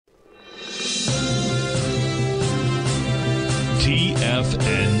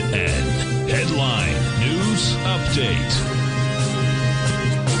TFNN. Headline News Update.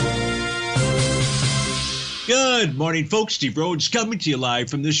 Good morning, folks. Steve Rhodes coming to you live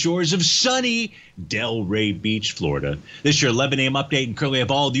from the shores of sunny Delray Beach, Florida. This is your 11 a.m. update, and currently have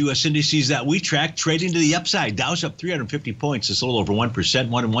all the U.S. indices that we track trading to the upside. Dow's up 350 points. It's a little over 1%,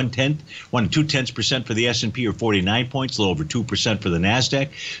 1 and 2/10% for the S&P, or 49 points. A little over 2% for the NASDAQ,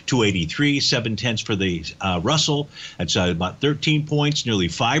 283, 7/10 for the Russell. That's about 13 points, nearly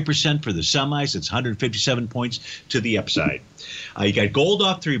 5% for the semis. It's 157 points to the upside. You got gold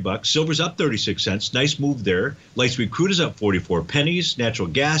off $3, silver's up 36 cents. Nice move there. Light sweet crude is up 44 pennies. Natural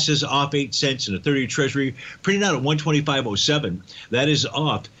gas is off 8 cents, and the 30-year Treasury printing out at 125.07. That is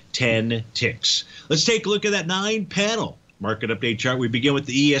off 10 ticks. Let's take a look at that 9-panel market update chart. We begin with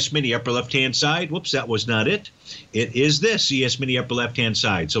the ES Mini upper left-hand side. Whoops, that was not it. It is this ES Mini upper left-hand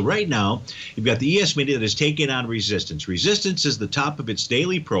side. So right now, you've got the ES Mini that is taking on resistance. Resistance is the top of its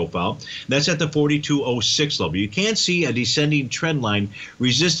daily profile. That's at the 42.06 level. You can see a descending trend line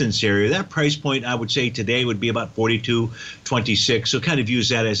resistance area. That price point, I would say today, would be about 42.26. So kind of use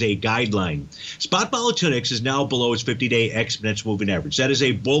that as a guideline. Spot Volatility is now below its 50-day exponential moving average. That is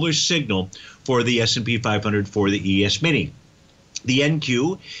a bullish signal for the S&P 500 for the ES Mini. The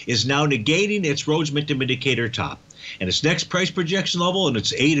NQ is now negating its Rhodes Momentum Indicator top. And its next price projection level, and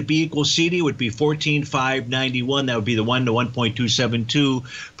its A to B equals CD, would be 14,591. That would be the 1 to 1.272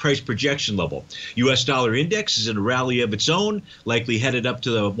 price projection level. U.S. dollar index is in a rally of its own, likely headed up to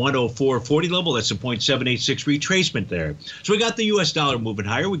the 104.40 level. That's a 0.786 retracement there. So we got the U.S. dollar moving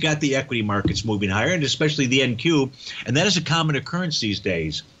higher. We got the equity markets moving higher, and especially the NQ. And that is a common occurrence these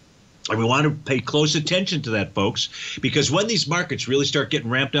days. And we want to pay close attention to that, folks, because when these markets really start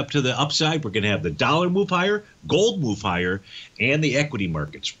getting ramped up to the upside, we're going to have the dollar move higher, gold move higher, and the equity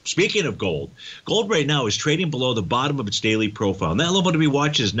markets. Speaking of gold, gold right now is trading below the bottom of its daily profile. And that level to be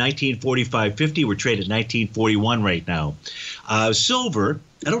watched is 1945.50. We're trading at 1941 right now. Silver,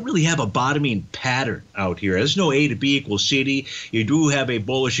 I don't really have a bottoming pattern out here. There's no A to B equals CD. You do have a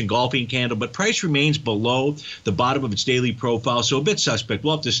bullish engulfing candle, but price remains below the bottom of its daily profile, so a bit suspect.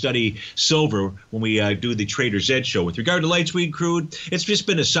 We'll have to study silver when we do the Trader's Edge show. With regard to light sweet crude, it's just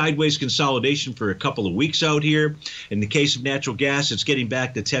been a sideways consolidation for a couple of weeks out here. In the case of natural gas, it's getting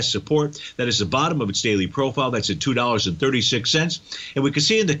back to test support. That is the bottom of its daily profile. That's at $2.36. And we can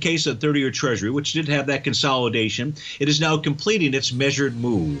see in the case of the 30-year Treasury, which did have that consolidation, it is now completing its measured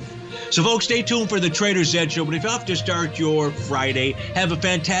move. So, folks, stay tuned for the Trader's Edge show. But if you have to start your Friday, have a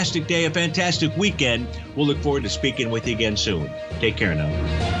fantastic day, a fantastic weekend. We'll look forward to speaking with you again soon. Take care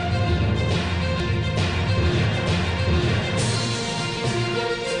now.